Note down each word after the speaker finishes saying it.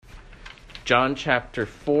John chapter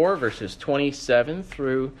 4, verses 27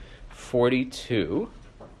 through 42.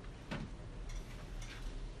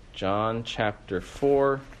 John chapter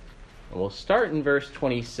 4, and we'll start in verse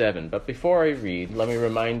 27. But before I read, let me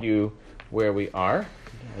remind you where we are.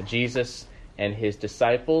 Jesus and his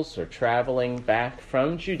disciples are traveling back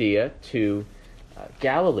from Judea to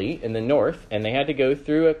Galilee in the north, and they had to go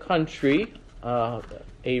through a country, a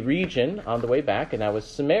region on the way back, and that was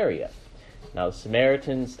Samaria. Now, the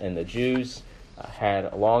Samaritans and the Jews had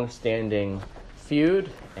a long-standing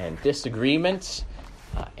feud and disagreement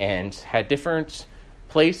and had different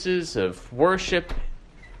places of worship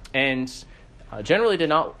and generally did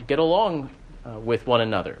not get along with one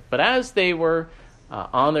another. But as they were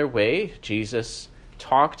on their way, Jesus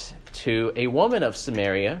talked to a woman of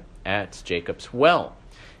Samaria at Jacob's well.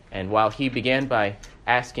 And while he began by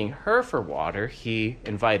asking her for water, he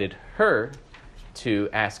invited her to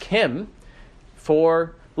ask him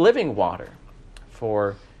for living water,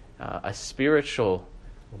 for a spiritual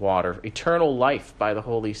water, eternal life by the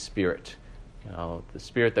Holy Spirit. The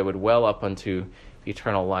Spirit that would well up unto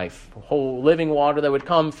eternal life, whole living water that would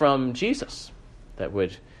come from Jesus, that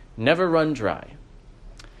would never run dry.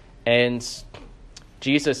 And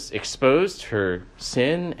Jesus exposed her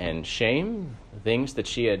sin and shame, the things that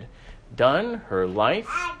she had done, her life,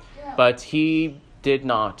 but he did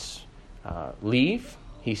not leave.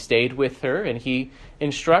 He stayed with her, and he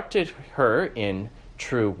instructed her in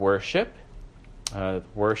true worship,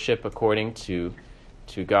 worship according to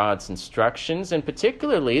God's instructions, and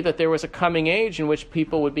particularly that there was a coming age in which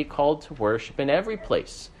people would be called to worship in every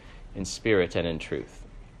place, in spirit and in truth.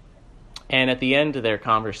 And at the end of their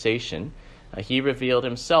conversation, he revealed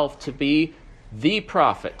himself to be the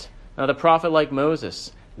prophet, the prophet like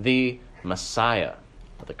Moses, the Messiah,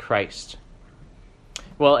 the Christ.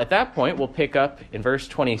 Well, at that point, we'll pick up in verse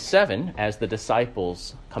 27 as the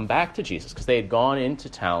disciples come back to Jesus because they had gone into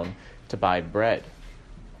town to buy bread.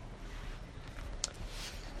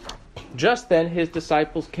 Just then his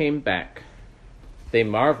disciples came back. They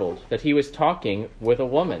marveled that he was talking with a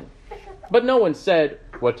woman. But no one said,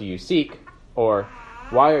 "What do you seek?" or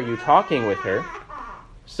 "Why are you talking with her?"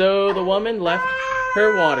 So the woman left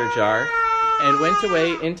her water jar and went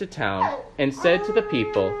away into town and said to the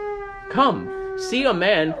people, "Come, see a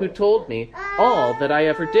man who told me all that I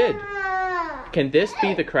ever did. Can this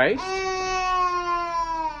be the Christ?"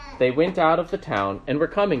 They went out of the town and were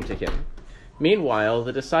coming to him. Meanwhile,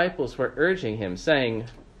 the disciples were urging him, saying,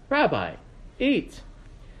 "Rabbi, eat."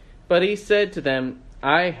 But he said to them,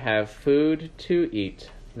 "I have food to eat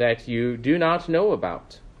that you do not know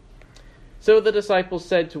about." So the disciples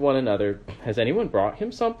said to one another, "Has anyone brought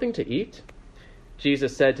him something to eat?"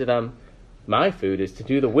 Jesus said to them, "My food is to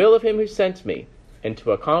do the will of him who sent me, and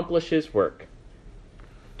to accomplish his work.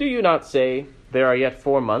 Do you not say, 'There are yet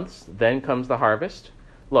 4 months, then comes the harvest'?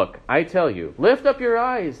 Look, I tell you, lift up your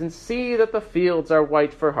eyes and see that the fields are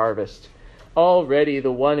white for harvest. Already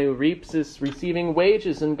the one who reaps is receiving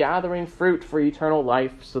wages and gathering fruit for eternal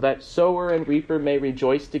life, so that sower and reaper may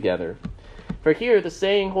rejoice together. For here the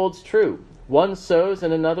saying holds true, one sows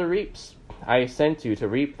and another reaps. I sent you to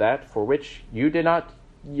reap that for which you did not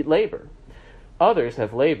labor. Others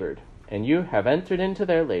have labored, and you have entered into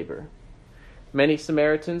their labor." Many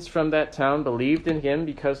Samaritans from that town believed in him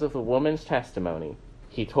because of the woman's testimony.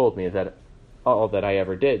 "He told me that all that I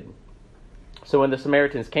ever did." So when the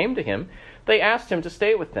Samaritans came to him, they asked him to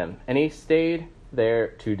stay with them, and he stayed there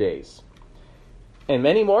 2 days. And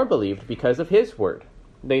many more believed because of his word.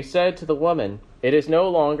 They said to the woman, "It is no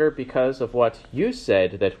longer because of what you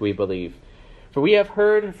said that we believe, for we have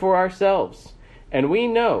heard for ourselves, and we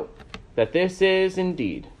know that this is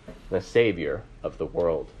indeed the Savior of the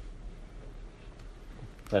world."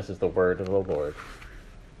 This is the word of the Lord.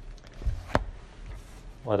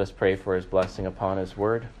 Let us pray for his blessing upon his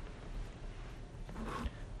word.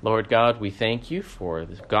 Lord God, we thank you for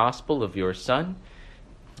the gospel of your Son.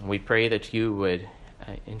 We pray that you would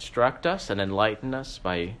instruct us and enlighten us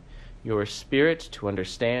by your Spirit to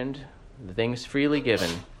understand the things freely given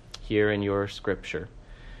here in your Scripture.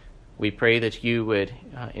 We pray that you would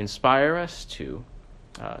inspire us to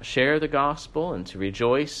share the gospel and to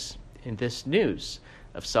rejoice in this news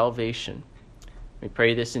of salvation. We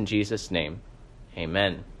pray this in Jesus' name.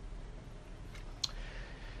 Amen.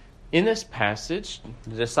 In this passage,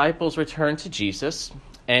 the disciples returned to Jesus,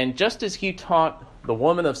 and just as he taught the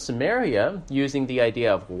woman of Samaria using the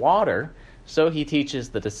idea of water, so he teaches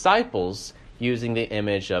the disciples using the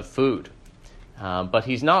image of food. But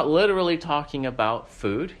he's not literally talking about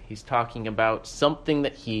food. He's talking about something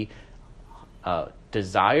that he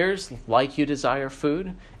desires like you desire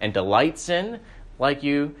food, and delights in like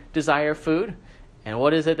you desire food. And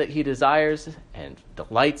what is it that he desires and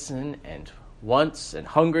delights in and wants and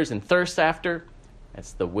hungers and thirsts after?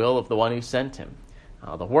 It's the will of the one who sent him,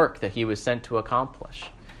 the work that he was sent to accomplish.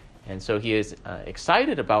 And so he is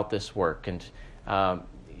excited about this work. And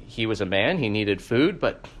he was a man, he needed food,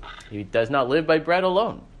 but he does not live by bread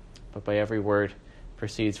alone, but by every word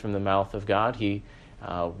proceeds from the mouth of God. He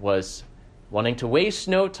was wanting to waste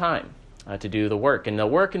no time to do the work. And the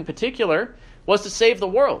work in particular was to save the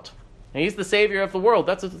world. And he's the Savior of the world.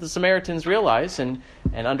 That's what the Samaritans realize and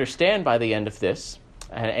understand by the end of this.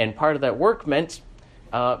 And part of that work meant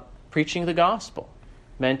preaching the gospel,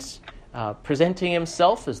 meant presenting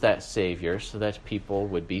himself as that Savior so that people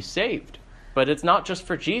would be saved. But it's not just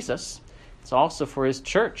for Jesus. It's also for his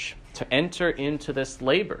church to enter into this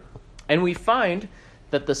labor. And we find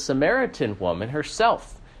that the Samaritan woman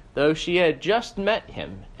herself, though she had just met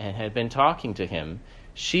him and had been talking to him,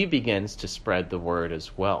 she begins to spread the word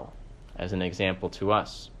as well, as an example to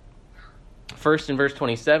us. First, in verse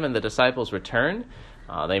 27, the disciples return.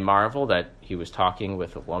 They marvel that he was talking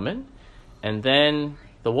with a woman. And then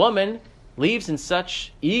the woman leaves in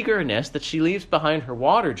such eagerness that she leaves behind her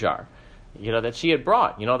water jar, that she had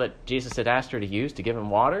brought, that Jesus had asked her to use to give him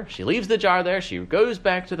water. She leaves the jar there. She goes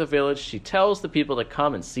back to the village. She tells the people to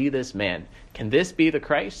come and see this man. Can this be the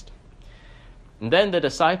Christ? And then the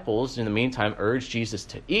disciples, in the meantime, urge Jesus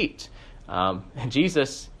to eat. And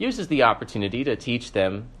Jesus uses the opportunity to teach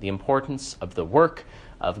them the importance of the work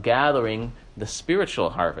of gathering the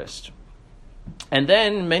spiritual harvest. And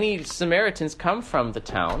then many Samaritans come from the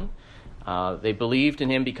town. They believed in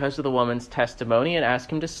him because of the woman's testimony and asked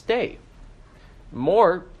him to stay.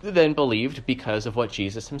 More than believed because of what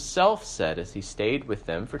Jesus himself said as he stayed with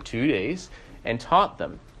them for 2 days and taught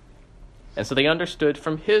them. And so they understood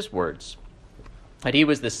from his words that he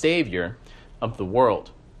was the Savior of the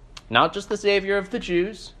world. Not just the Savior of the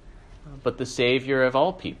Jews, but the Savior of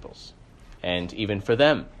all peoples. And even for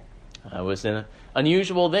them. It was an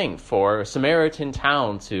unusual thing for a Samaritan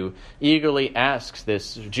town to eagerly ask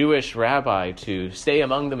this Jewish rabbi to stay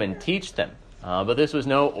among them and teach them. But this was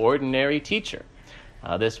no ordinary teacher.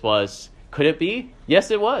 This was, could it be? Yes,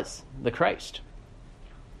 it was, the Christ.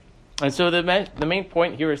 And so the main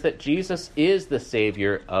point here is that Jesus is the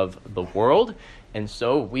Savior of the world, and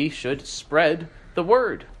so we should spread the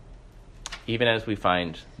word, even as we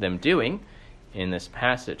find them doing in this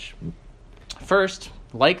passage. First,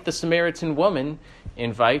 like the Samaritan woman,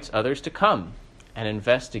 invite others to come and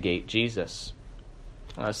investigate Jesus.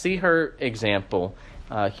 See her example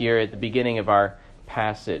here at the beginning of our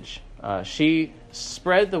passage. She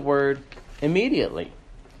spread the word immediately.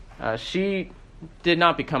 She did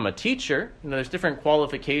not become a teacher. There's different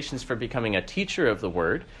qualifications for becoming a teacher of the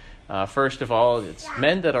word. First of all, it's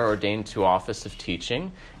men that are ordained to office of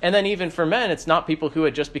teaching. And then even for men, it's not people who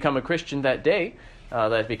had just become a Christian that day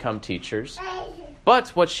that become teachers. But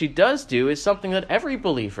what she does do is something that every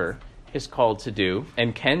believer is called to do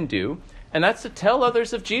and can do, and that's to tell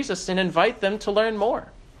others of Jesus and invite them to learn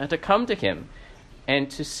more and to come to him and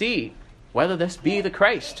to see whether this be the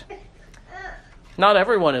Christ. Not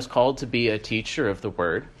everyone is called to be a teacher of the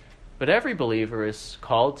word, but every believer is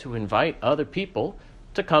called to invite other people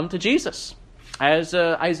to come to Jesus. As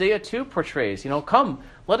Isaiah 2 portrays, come,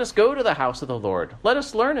 let us go to the house of the Lord. Let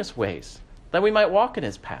us learn his ways, that we might walk in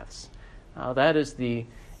his paths. That is the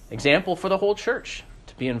example for the whole church,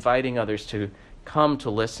 to be inviting others to come to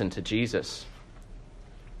listen to Jesus.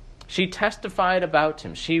 She testified about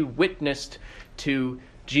him. She witnessed to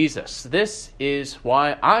Jesus. This is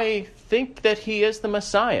why I think that he is the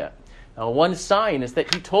Messiah. One sign is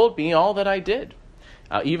that he told me all that I did.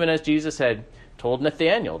 Even as Jesus had told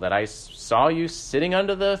Nathanael that I saw you sitting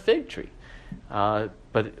under the fig tree.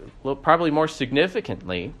 But probably more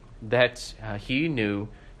significantly, that he knew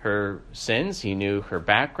her sins, he knew her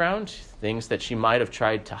background, things that she might have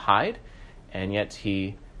tried to hide, and yet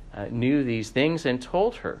he knew these things and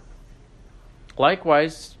told her.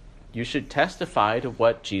 Likewise, you should testify to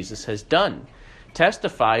what Jesus has done.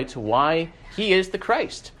 Testify to why he is the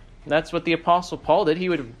Christ. And that's what the Apostle Paul did. He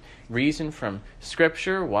would reason from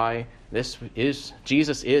Scripture why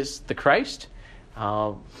Jesus is the Christ.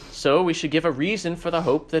 So we should give a reason for the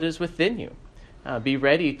hope that is within you. Be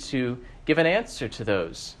ready to give an answer to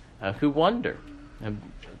those who wonder.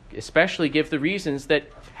 Especially give the reasons that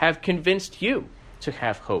have convinced you to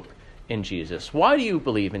have hope in Jesus. Why do you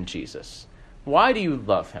believe in Jesus? Why do you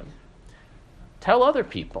love him? Tell other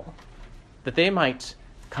people that they might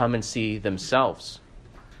come and see themselves.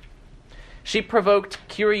 She provoked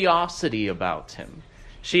curiosity about him.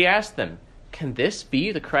 She asked them, can this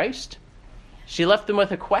be the Christ? She left them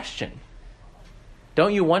with a question.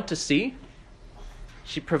 Don't you want to see?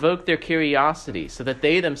 She provoked their curiosity so that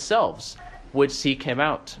they themselves would seek him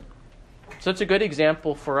out. So it's a good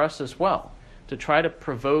example for us as well, to try to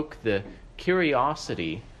provoke the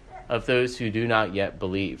curiosity of those who do not yet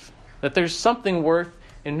believe. That there's something worth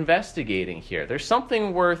investigating here. There's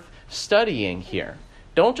something worth studying here.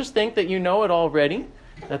 Don't just think that you know it already,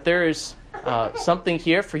 that there is something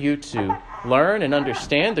here for you to learn and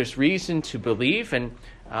understand. There's reason to believe, and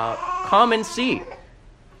come and see.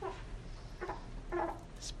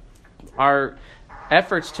 Our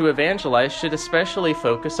efforts to evangelize should especially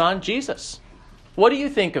focus on Jesus. What do you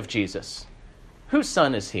think of Jesus? Whose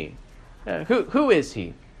son is he? Who is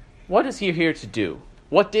he? What is he here to do?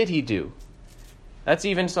 What did he do? That's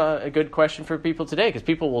even a good question for people today, because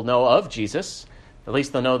people will know of Jesus. At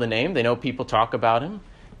least they'll know the name. They know people talk about him.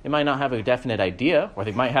 They might not have a definite idea, or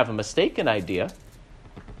they might have a mistaken idea.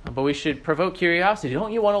 But we should provoke curiosity.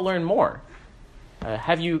 Don't you want to learn more?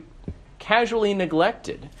 Have you casually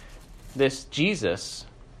neglected this Jesus?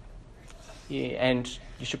 And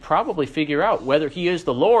you should probably figure out whether he is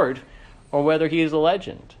the Lord or whether he is a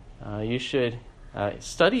legend. You should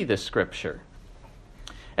study the scripture.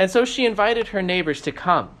 And so she invited her neighbors to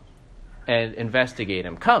come and investigate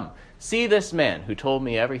him. Come, see this man who told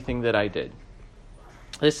me everything that I did.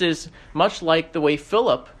 This is much like the way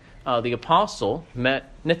Philip, the apostle,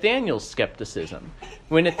 met Nathanael's skepticism.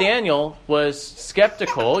 When Nathanael was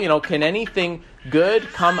skeptical, can anything good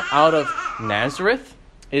come out of Nazareth?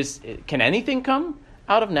 Can anything come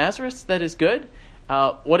out of Nazareth that is good?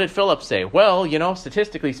 What did Philip say? Well,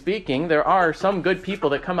 statistically speaking, there are some good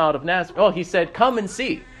people that come out of Nazareth. Oh, he said, come and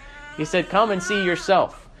see. He said, come and see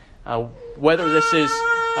yourself, whether this is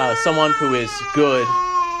someone who is good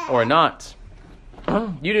or not.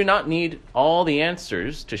 You do not need all the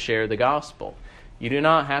answers to share the gospel. You do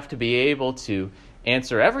not have to be able to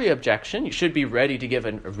answer every objection. You should be ready to give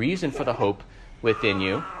a reason for the hope within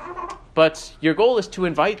you. But your goal is to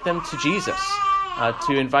invite them to Jesus,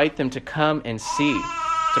 to invite them to come and see,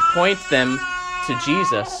 to point them to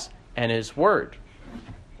Jesus and his word.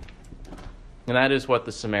 And that is what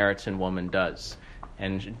the Samaritan woman does,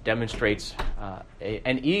 and demonstrates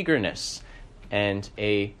an eagerness, and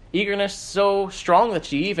a eagerness so strong that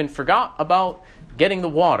she even forgot about getting the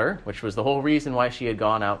water, which was the whole reason why she had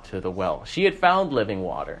gone out to the well. She had found living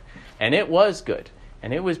water, and it was good,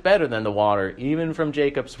 and it was better than the water even from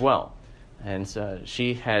Jacob's well. And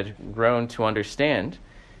she had grown to understand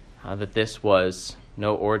that this was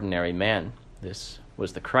no ordinary man. This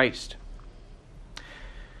was the Christ.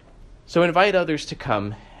 So invite others to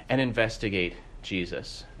come and investigate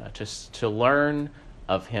Jesus, to learn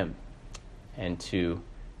of him, and to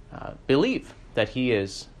believe that he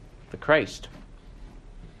is the Christ.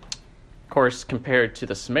 Of course, compared to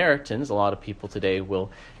the Samaritans, a lot of people today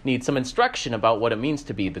will need some instruction about what it means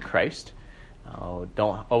to be the Christ.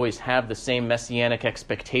 Don't always have the same messianic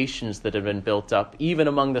expectations that have been built up, even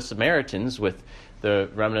among the Samaritans, with the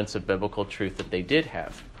remnants of biblical truth that they did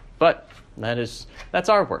have. But that's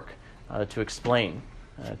our work, to explain,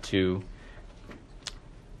 to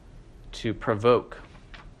provoke.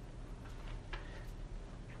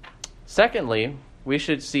 Secondly, we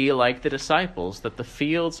should see, like the disciples, that the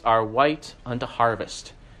fields are white unto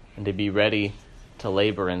harvest, and to be ready to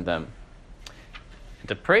labor in them, and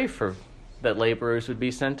to pray for that laborers would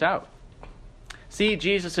be sent out. See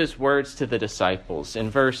Jesus' words to the disciples in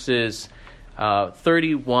verses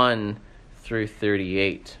 31 through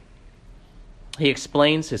 38. He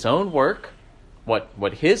explains his own work,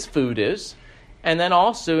 what his food is, and then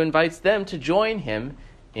also invites them to join him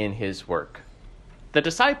in his work. The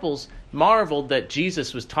disciples marveled that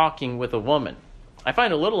Jesus was talking with a woman. I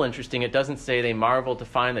find it a little interesting, it doesn't say they marveled to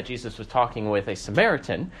find that Jesus was talking with a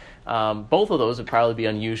Samaritan. Both of those would probably be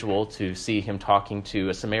unusual, to see him talking to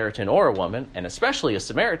a Samaritan or a woman, and especially a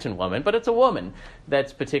Samaritan woman, but it's a woman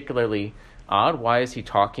that's particularly odd. Why is he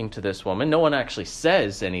talking to this woman? No one actually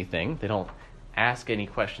says anything. They don't ask any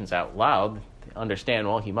questions out loud. They understand,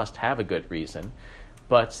 well, he must have a good reason.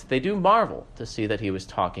 But they do marvel to see that he was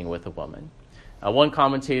talking with a woman. One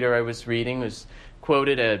commentator I was reading was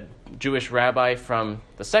quoted a Jewish rabbi from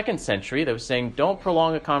the 2nd century that was saying, don't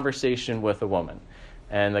prolong a conversation with a woman.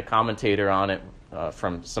 And the commentator on it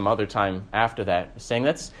from some other time after that was saying,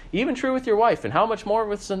 that's even true with your wife, and how much more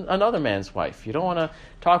with another man's wife. You don't want to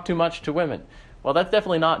talk too much to women. Well, that's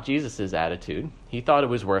definitely not Jesus' attitude. He thought it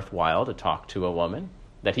was worthwhile to talk to a woman,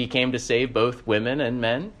 that he came to save both women and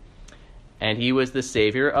men, and he was the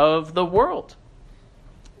Savior of the world.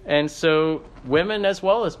 And so women as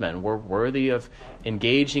well as men were worthy of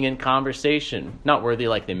engaging in conversation. Not worthy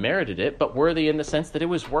like they merited it, but worthy in the sense that it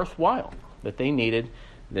was worthwhile, that they needed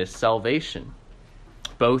this salvation.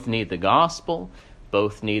 Both need the gospel.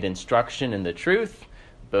 Both need instruction in the truth.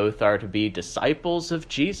 Both are to be disciples of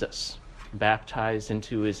Jesus, baptized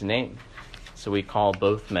into his name. So we call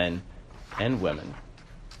both men and women.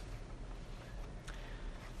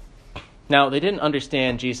 Now, they didn't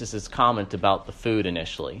understand Jesus' comment about the food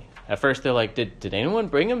initially. At first, they're like, did anyone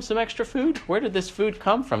bring him some extra food? Where did this food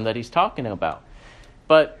come from that he's talking about?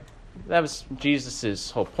 But that was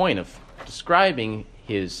Jesus' whole point of describing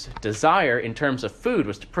his desire in terms of food,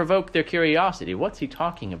 was to provoke their curiosity. What's he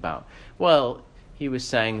talking about? Well, he was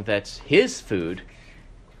saying that his food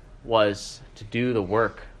was to do the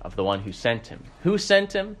work of the one who sent him. Who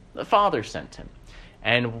sent him? The Father sent him.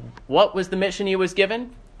 And what was the mission he was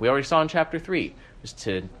given? We already saw in chapter 3. It was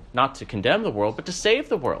to not to condemn the world, but to save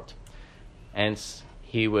the world. And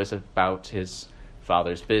he was about his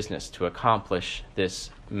Father's business, to accomplish this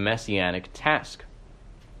messianic task.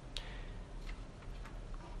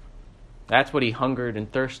 That's what he hungered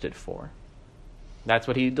and thirsted for. That's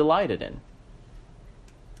what he delighted in.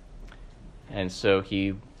 And so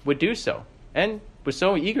he would do so. And was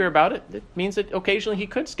so eager about it, it means that occasionally he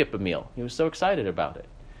could skip a meal. He was so excited about it,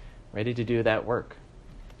 ready to do that work.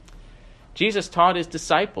 Jesus taught his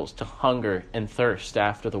disciples to hunger and thirst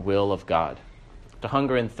after the will of God, to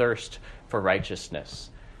hunger and thirst for righteousness.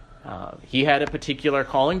 He had a particular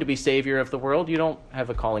calling to be Savior of the world. You don't have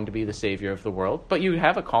a calling to be the Savior of the world, but you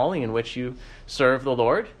have a calling in which you serve the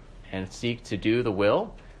Lord and seek to do the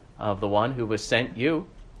will of the one who was sent you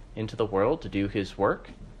into the world to do his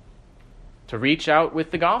work, to reach out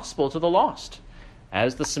with the gospel to the lost,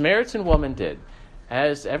 as the Samaritan woman did,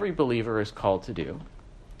 as every believer is called to do,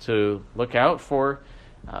 to look out for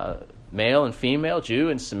male and female, Jew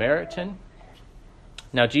and Samaritan.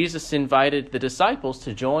 Now, Jesus invited the disciples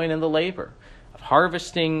to join in the labor of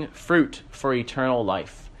harvesting fruit for eternal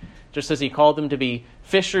life. Just as he called them to be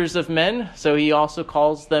fishers of men, so he also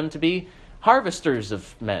calls them to be harvesters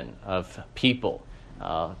of men, of people,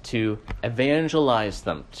 to evangelize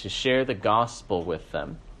them, to share the gospel with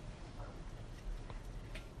them.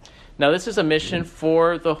 Now, this is a mission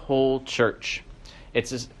for the whole church.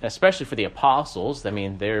 It's especially for the apostles. I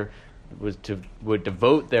mean, they would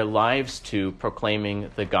devote their lives to proclaiming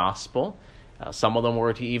the gospel. Some of them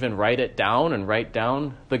were to even write it down and write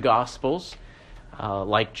down the gospels,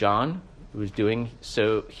 like John, who was doing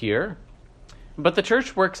so here. But the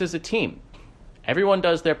church works as a team. Everyone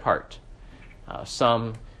does their part.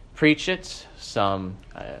 Some preach it. Some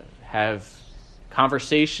have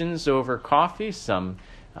conversations over coffee. Some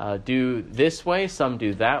do this way. Some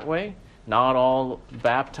do that way. Not all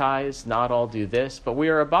baptize, not all do this, but we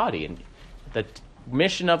are a body. And the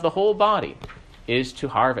mission of the whole body is to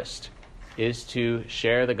harvest, is to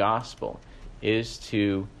share the gospel, is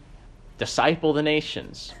to disciple the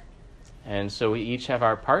nations. And so we each have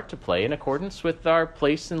our part to play in accordance with our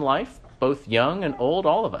place in life. Both young and old,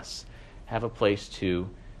 all of us have a place to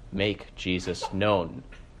make Jesus known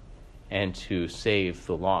and to save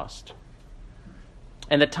the lost.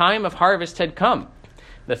 And the time of harvest had come.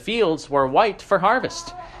 The fields were white for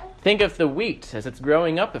harvest. Think of the wheat as it's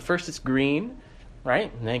growing up. At first it's green,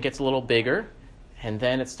 right? And then it gets a little bigger. And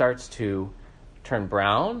then it starts to turn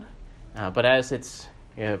brown. But as it's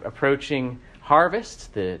approaching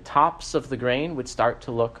harvest, the tops of the grain would start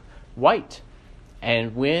to look white.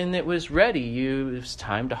 And when it was ready, it was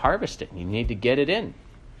time to harvest it. And you need to get it in.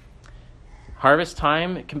 Harvest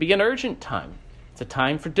time can be an urgent time. It's a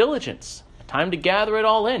time for diligence. Time to gather it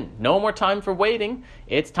all in. No more time for waiting.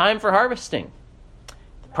 It's time for harvesting.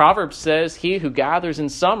 The Proverbs says, "He who gathers in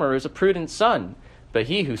summer is a prudent son, but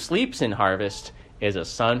he who sleeps in harvest is a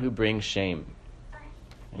son who brings shame."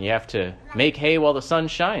 And you have to make hay while the sun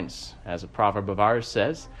shines, as a proverb of ours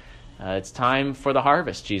says. It's time for the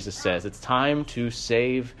harvest, Jesus says. It's time to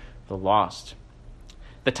save the lost.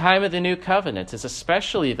 The time of the new covenant is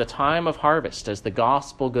especially the time of harvest as the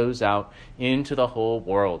gospel goes out into the whole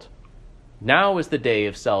world. Now is the day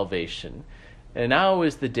of salvation, and now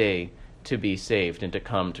is the day to be saved and to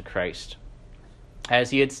come to Christ. As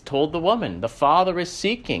he had told the woman, the Father is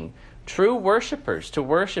seeking true worshipers to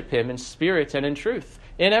worship him in spirit and in truth,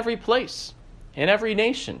 in every place, in every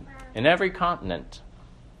nation, in every continent.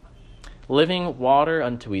 Living water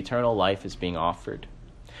unto eternal life is being offered.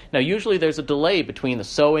 Now, usually there's a delay between the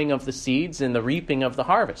sowing of the seeds and the reaping of the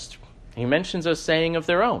harvest. He mentions a saying of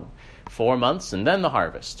their own, 4 months and then the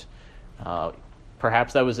harvest.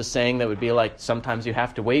 Perhaps that was a saying that would be like, sometimes you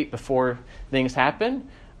have to wait before things happen,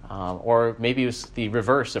 or maybe it was the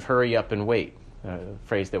reverse of hurry up and wait,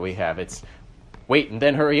 phrase that we have. It's wait and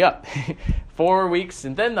then hurry up. 4 weeks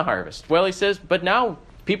and then the harvest. Well, he says, but now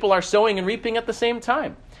people are sowing and reaping at the same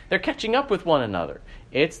time. They're catching up with one another.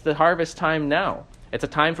 It's the harvest time now. It's a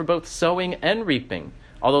time for both sowing and reaping,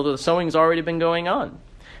 although the sowing's already been going on.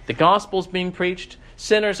 The gospel's being preached.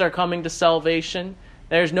 Sinners are coming to salvation.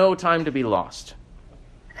 There's no time to be lost.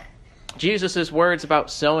 Jesus' words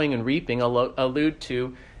about sowing and reaping allude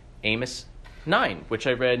to Amos 9, which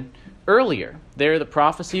I read earlier. There, the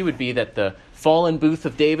prophecy would be that the fallen booth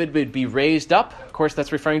of David would be raised up. Of course,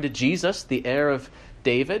 that's referring to Jesus, the heir of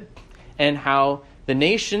David, and how the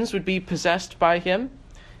nations would be possessed by him.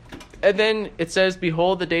 And then it says,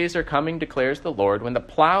 "Behold, the days are coming, declares the Lord, when the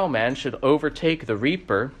plowman should overtake the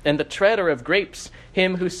reaper, and the treader of grapes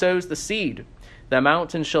him who sows the seed. The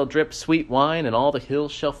mountains shall drip sweet wine, and all the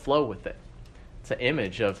hills shall flow with it." It's an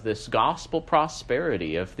image of this gospel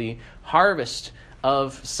prosperity, of the harvest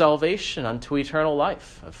of salvation unto eternal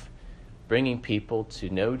life, of bringing people to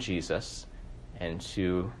know Jesus and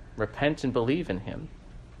to repent and believe in him.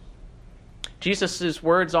 Jesus'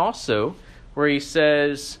 words also, where he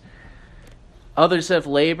says, "Others have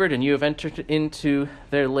labored, and you have entered into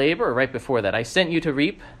their labor." Right before that, "I sent you to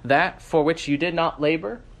reap that for which you did not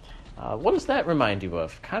labor." What does that remind you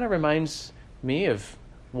of? Kind of reminds me of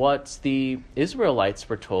what the Israelites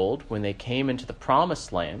were told when they came into the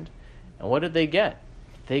promised land. And what did they get?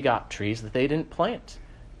 They got trees that they didn't plant.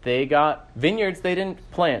 They got vineyards they didn't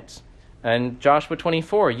plant. And Joshua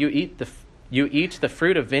 24, you eat the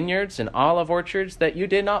fruit of vineyards and olive orchards that you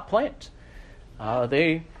did not plant.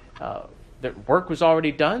 Their work was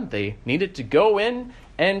already done. They needed to go in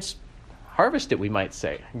and harvest it, we might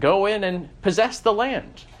say. Go in and possess the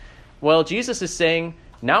land. Well, Jesus is saying,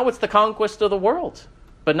 now it's the conquest of the world,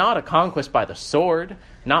 but not a conquest by the sword,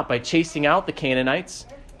 not by chasing out the Canaanites.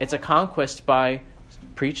 It's a conquest by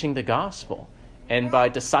preaching the gospel and by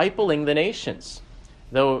discipling the nations.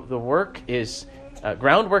 Though the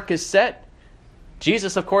groundwork is set,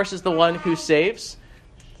 Jesus, of course, is the one who saves.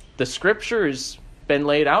 The scripture has been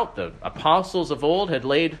laid out. The apostles of old had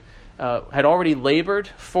already labored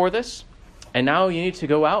for this, and now you need to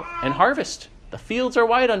go out and harvest. The fields are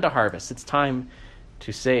white unto harvest. It's time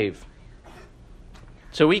to save.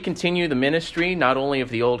 So we continue the ministry not only of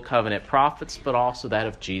the Old Covenant prophets, but also that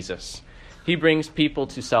of Jesus. He brings people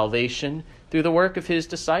to salvation through the work of his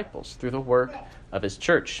disciples, through the work of his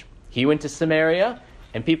church. He went to Samaria,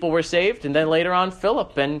 and people were saved, and then later on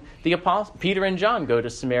Philip and the apostles, Peter and John, go to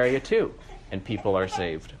Samaria too, and people are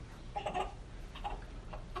saved.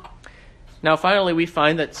 Now finally we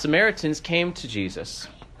find that Samaritans came to Jesus.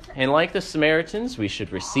 And like the Samaritans, we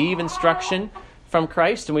should receive instruction from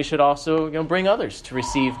Christ, and we should also bring others to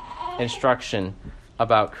receive instruction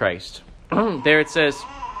about Christ. There it says,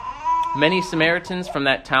 "Many Samaritans from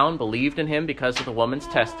that town believed in him because of the woman's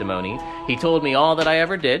testimony. He told me all that I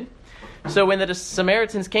ever did." So when the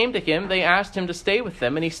Samaritans came to him, they asked him to stay with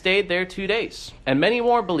them, and he stayed there 2 days. And many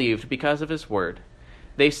more believed because of his word.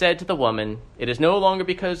 They said to the woman, "It is no longer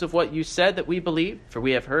because of what you said that we believe, for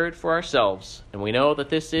we have heard for ourselves, and we know that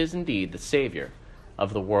this is indeed the Savior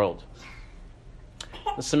of the world."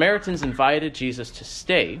 The Samaritans invited Jesus to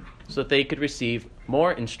stay so that they could receive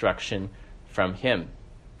more instruction from him.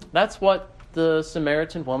 That's what the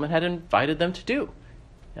Samaritan woman had invited them to do.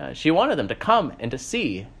 She wanted them to come and to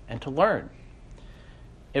see and to learn.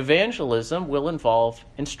 Evangelism will involve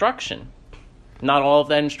instruction. Not all of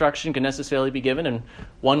that instruction can necessarily be given in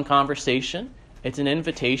one conversation. It's an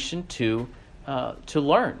invitation to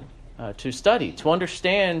learn, to study, to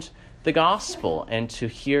understand the gospel, and to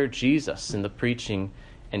hear Jesus in the preaching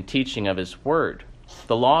and teaching of his word.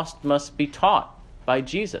 The lost must be taught by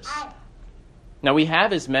Jesus. Now we have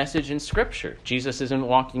his message in Scripture. Jesus isn't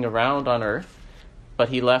walking around on earth, but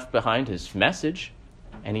he left behind his message,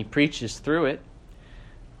 and he preaches through it.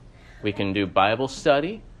 We can do Bible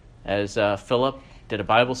study, as Philip did a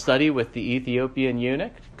Bible study with the Ethiopian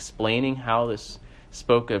eunuch, explaining how this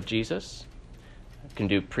spoke of Jesus. We can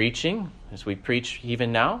do preaching, as we preach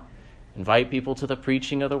even now, invite people to the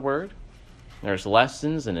preaching of the word. There's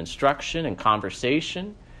lessons and instruction and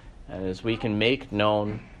conversation, as we can make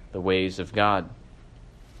known the ways of God.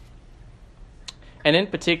 And in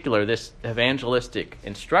particular, this evangelistic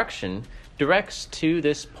instruction directs to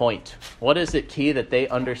this point. What is it key that they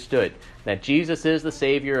understood? That Jesus is the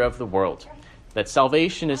Savior of the world. That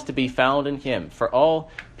salvation is to be found in him. For all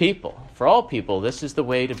people, this is the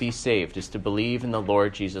way to be saved, is to believe in the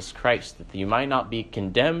Lord Jesus Christ, that you might not be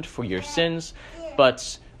condemned for your sins,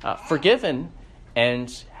 but forgiven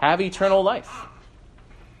and have eternal life.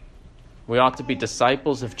 We ought to be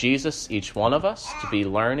disciples of Jesus, each one of us, to be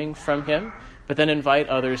learning from him, but then invite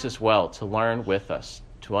others as well to learn with us,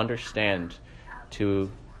 to understand, to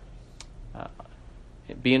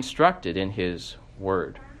be instructed in his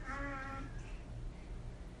word.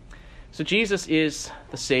 So Jesus is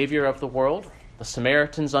the Savior of the world. The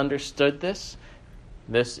Samaritans understood this.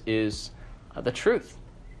 This is the truth.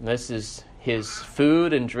 This is his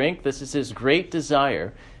food and drink. This is his great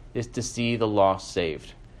desire, is to see the lost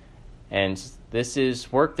saved. And this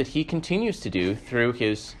is work that he continues to do through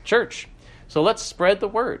his church. So let's spread the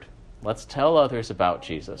word. Let's tell others about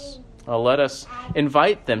Jesus. Let us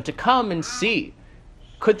invite them to come and see.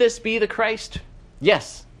 Could this be the Christ?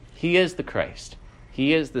 Yes, he is the Christ.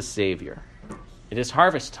 He is the Savior. It is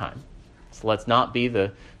harvest time. So let's not be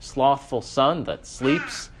the slothful son that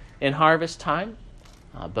sleeps in harvest time,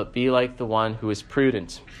 but be like the one who is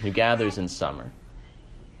prudent, who gathers in summer.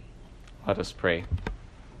 Let us pray.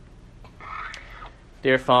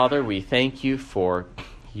 Dear Father, we thank you for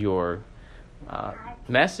your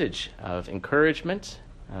message of encouragement,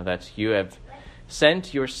 that you have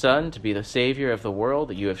sent your Son to be the Savior of the world,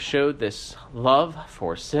 that you have showed this love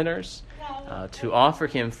for sinners, to offer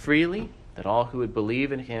him freely, that all who would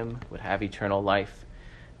believe in him would have eternal life.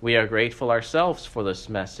 We are grateful ourselves for this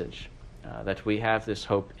message, that we have this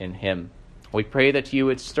hope in him. We pray that you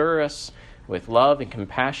would stir us with love and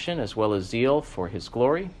compassion as well as zeal for his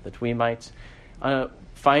glory, that we might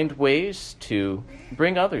find ways to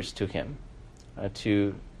bring others to him,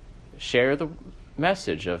 to share the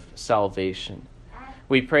message of salvation.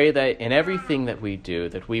 We pray that in everything that we do,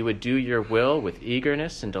 that we would do your will with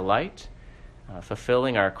eagerness and delight,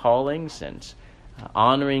 fulfilling our callings and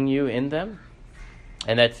honoring you in them,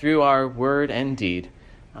 and that through our word and deed,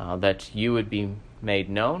 that you would be made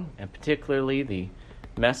known, and particularly the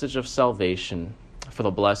message of salvation for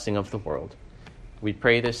the blessing of the world. We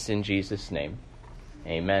pray this in Jesus' name.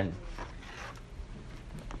 Amen.